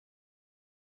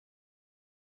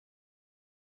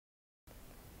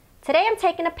Today I'm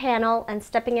taking a panel and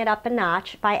stepping it up a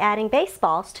notch by adding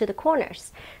baseballs to the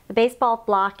corners. The baseball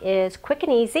block is quick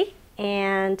and easy,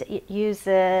 and it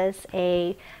uses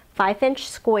a 5-inch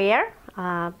square.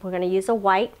 We're going to use a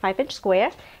white 5-inch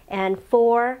square and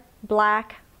 4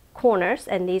 black corners,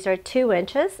 and these are 2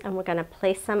 inches, and we're going to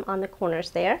place them on the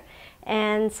corners there,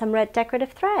 and some red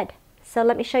decorative thread. So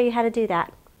let me show you how to do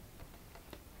that.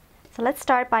 So let's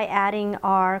start by adding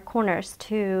our corners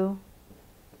to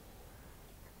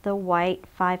the white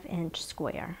 5-inch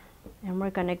square, and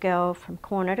we're going to go from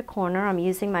corner to corner. I'm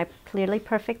using my Clearly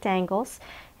Perfect angles,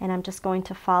 and I'm just going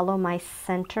to follow my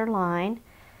center line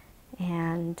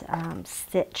and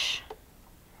stitch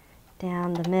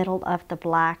down the middle of the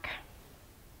black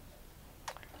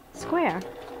square.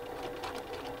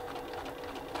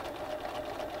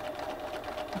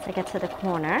 Once I get to the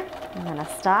corner, I'm going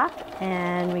to stop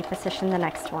and reposition the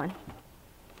next one.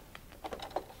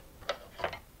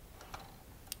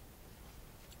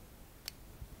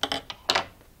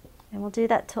 And we'll do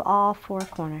that to all 4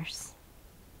 corners.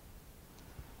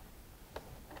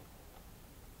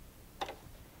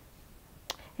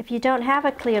 If you don't have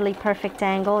a Clearly Perfect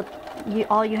angle,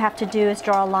 all you have to do is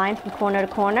draw a line from corner to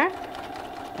corner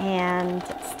and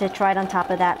stitch right on top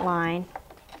of that line.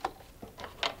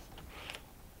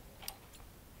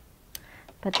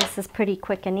 But this is pretty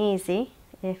quick and easy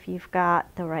if you've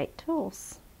got the right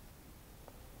tools.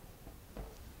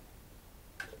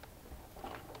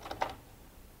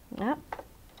 Yep.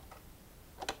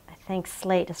 I think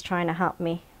Slate is trying to help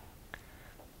me.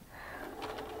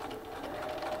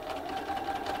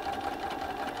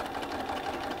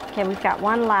 Okay, we've got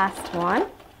one last one.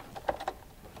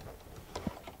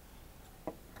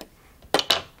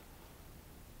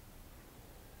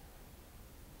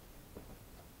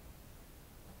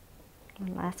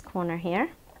 One last corner here.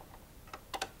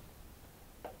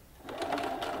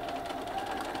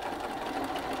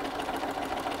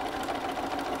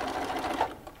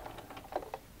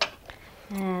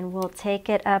 And we'll take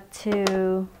it up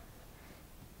to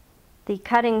the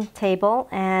cutting table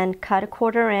and cut a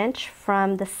 1/4 inch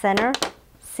from the center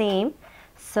seam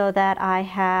so that I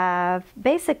have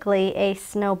basically a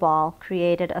snowball,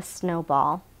 created a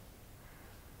snowball.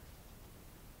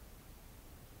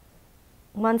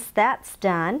 Once that's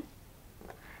done,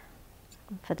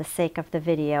 for the sake of the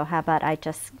video, how about I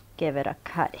just give it a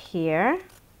cut here,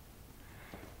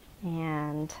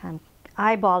 and I'm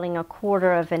eyeballing a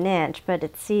 1/4 inch, but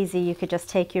it's easy. You could just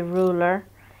take your ruler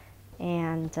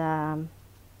and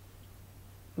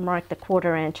mark the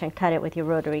 1/4 inch and cut it with your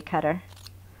rotary cutter.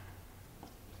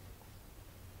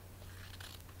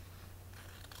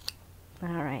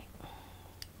 All right,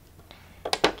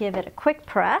 give it a quick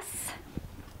press.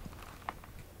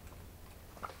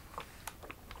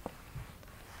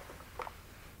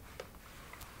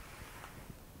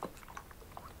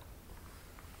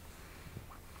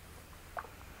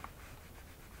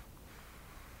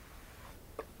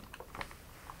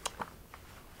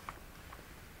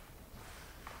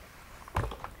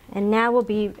 And now we'll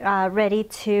be ready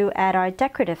to add our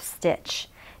decorative stitch.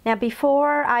 Now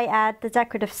before I add the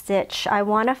decorative stitch, I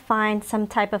want to find some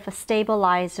type of a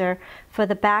stabilizer for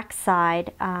the back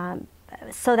side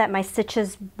so that my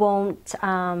stitches won't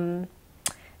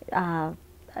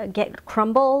get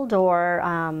crumbled, or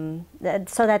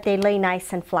so that they lay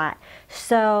nice and flat.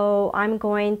 So I'm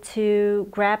going to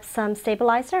grab some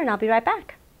stabilizer and I'll be right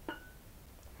back.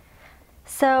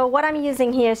 So what I'm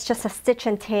using here is just a stitch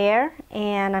and tear,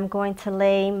 and I'm going to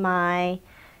lay my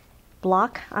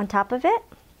block on top of it.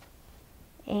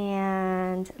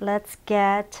 And let's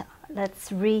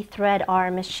re-thread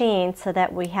our machine so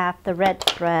that we have the red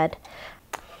thread.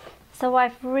 So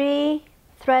I've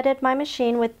re-threaded my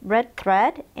machine with red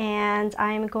thread, and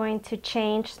I'm going to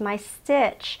change my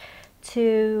stitch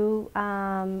to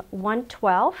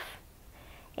 1/12.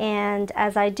 And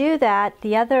as I do that,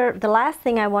 the last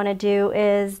thing I want to do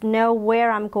is know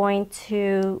where I'm going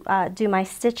to do my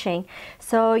stitching.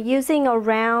 So using a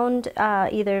round,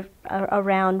 either a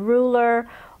round ruler,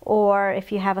 or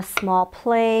if you have a small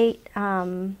plate,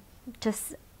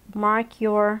 just mark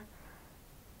your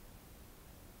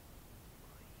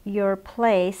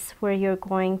place where you're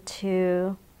going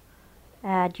to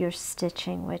add your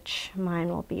stitching, which mine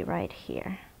will be right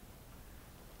here.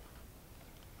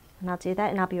 And I'll do that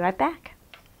and I'll be right back.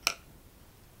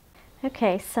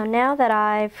 Okay, so now that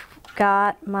I've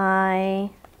got my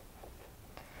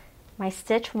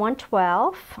stitch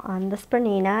 1/12 on this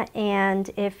Bernina,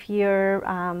 and if you're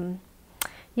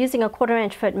using a 1/4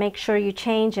 inch foot, make sure you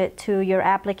change it to your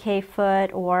applique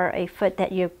foot, or a foot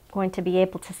that you're going to be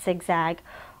able to zigzag,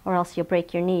 or else you'll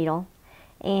break your needle.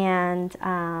 and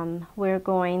we're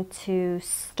going to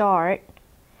start.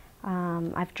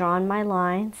 I've drawn my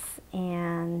lines,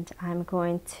 and I'm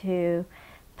going to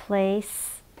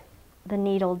place the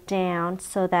needle down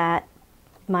so that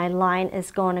my line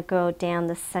is going to go down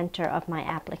the center of my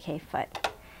applique foot.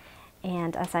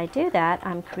 And as I do that,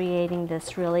 I'm creating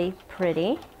this really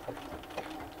pretty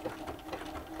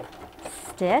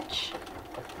stitch.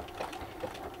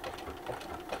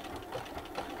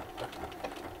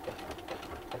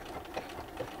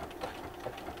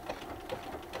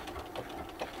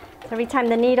 Every time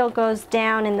the needle goes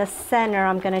down in the center,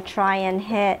 I'm going to try and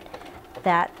hit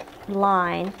that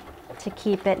line to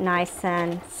keep it nice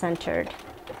and centered.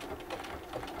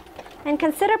 And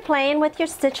consider playing with your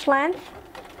stitch length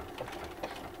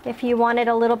if you want it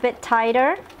a little bit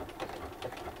tighter.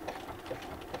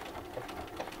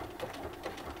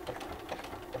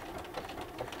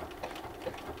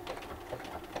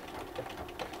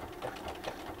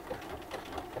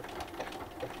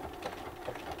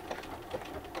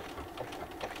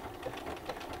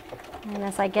 And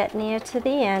as I get near to the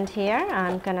end here,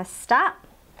 I'm going to stop.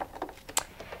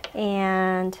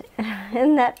 And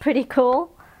isn't that pretty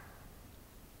cool?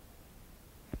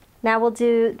 Now we'll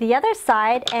do the other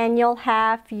side, and you'll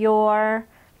have your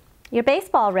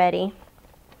baseball ready.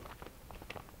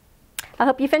 I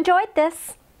hope you've enjoyed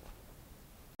this.